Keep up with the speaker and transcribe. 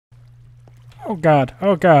Oh god,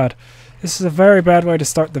 oh god. This is a very bad way to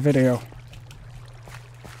start the video.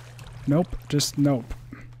 Nope, just nope.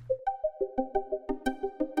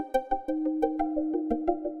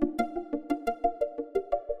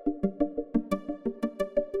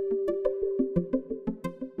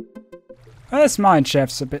 Well, this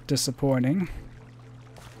mineshaft's a bit disappointing.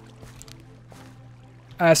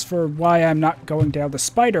 As for why I'm not going down the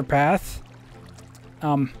spider path,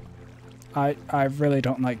 I really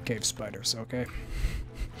don't like cave spiders, okay?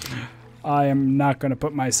 I am not going to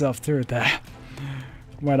put myself through that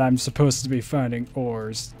when I'm supposed to be finding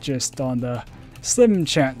ores just on the slim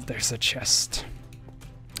chance there's a chest.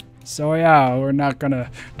 So yeah, we're not going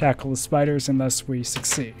to tackle the spiders unless we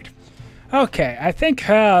succeed. Okay, I think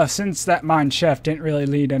since that mine shaft didn't really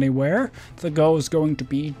lead anywhere, the goal is going to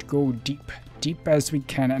be to go deep as we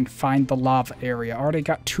can and find the lava area. Already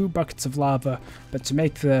got 2 buckets of lava, but to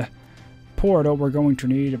make the portal, we're going to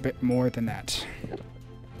need a bit more than that.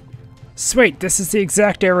 Sweet, this is the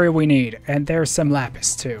exact area we need, and there's some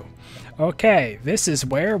lapis too. Okay, this is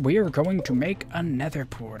where we are going to make a nether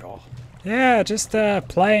portal. Yeah, just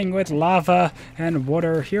playing with lava and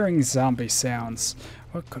water, hearing zombie sounds.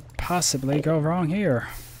 What could possibly go wrong here?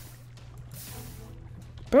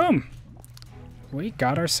 Boom! We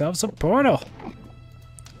got ourselves a portal.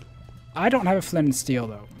 I don't have a flint and steel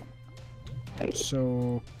though.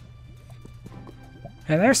 So...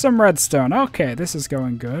 And there's some redstone. Okay, this is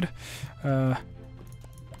going good. There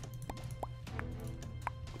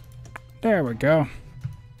we go.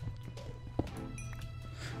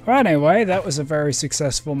 Well, anyway, that was a very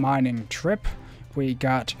successful mining trip. We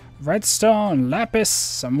got redstone, lapis,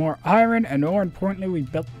 some more iron, and more importantly, we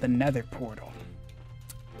built the nether portal.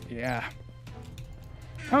 Yeah.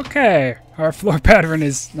 Okay, our floor pattern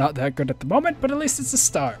is not that good at the moment, but at least it's a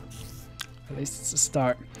start. At least it's a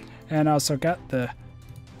start. And also got the...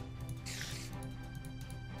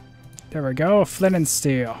 There we go, flint and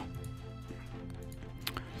steel.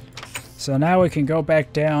 So now we can go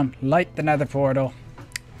back down, light the nether portal,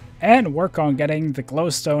 and work on getting the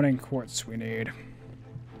glowstone and quartz we need.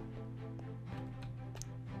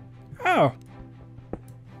 Oh!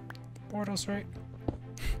 The portal's right...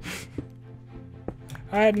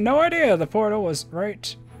 I had no idea the portal was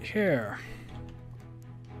right here.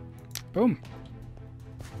 Boom.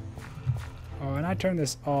 Oh, and I turned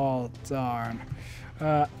this all darn.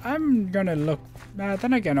 I'm gonna look...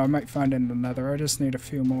 then again, I might find in the nether. I just need a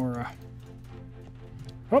few more...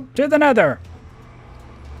 Oh, to the nether!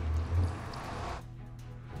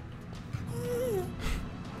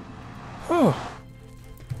 Whew.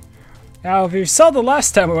 Now, if you saw the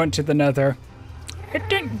last time we went to the nether, it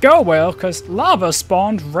didn't go well because lava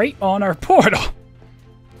spawned right on our portal.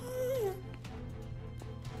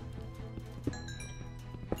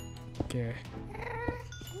 Okay.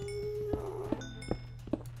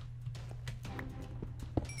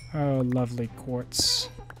 Oh, lovely quartz.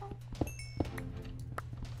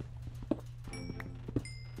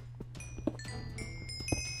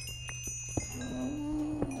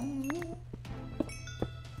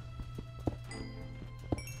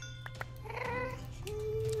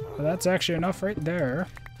 Well, that's actually enough right there.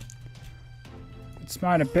 Let's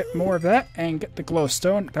mine a bit more of that and get the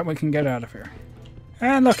glowstone, then we can get out of here.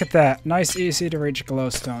 And look at that. Nice, easy to reach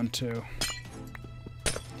glowstone too.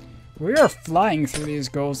 We are flying through these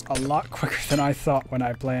goals a lot quicker than I thought when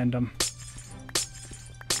I planned them.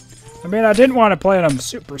 I mean, I didn't want to play them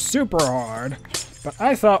super hard, but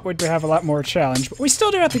I thought we'd have a lot more challenge. But we still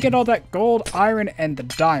do have to get all that gold, iron, and the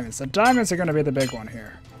diamonds. The diamonds are going to be the big one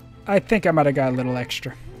here. I think I might have got a little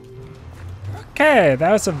extra. Okay,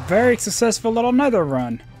 that was a very successful little nether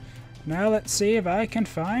run. Now let's see if I can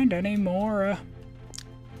find any more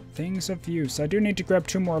things of use. I do need to grab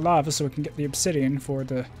 2 more lava so we can get the obsidian for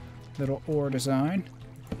the little ore design.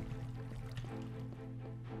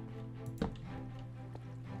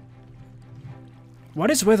 What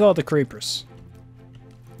is with all the creepers?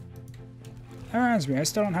 That reminds me, I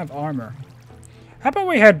still don't have armor. How about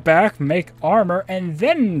we head back, make armor, and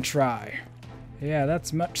then try? Yeah,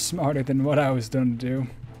 that's much smarter than what I was going to do.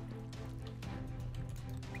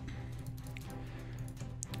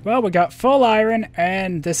 Well, we got full iron,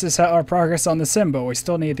 and this is our progress on the symbol. We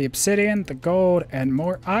still need the obsidian, the gold, and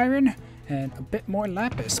more iron, and a bit more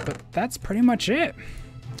lapis, but that's pretty much it.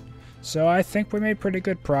 So I think we made pretty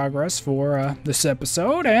good progress for this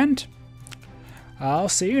episode, and I'll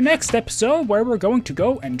see you next episode where we're going to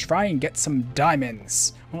go and try and get some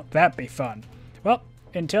diamonds. Won't that be fun? Well,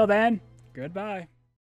 until then, goodbye.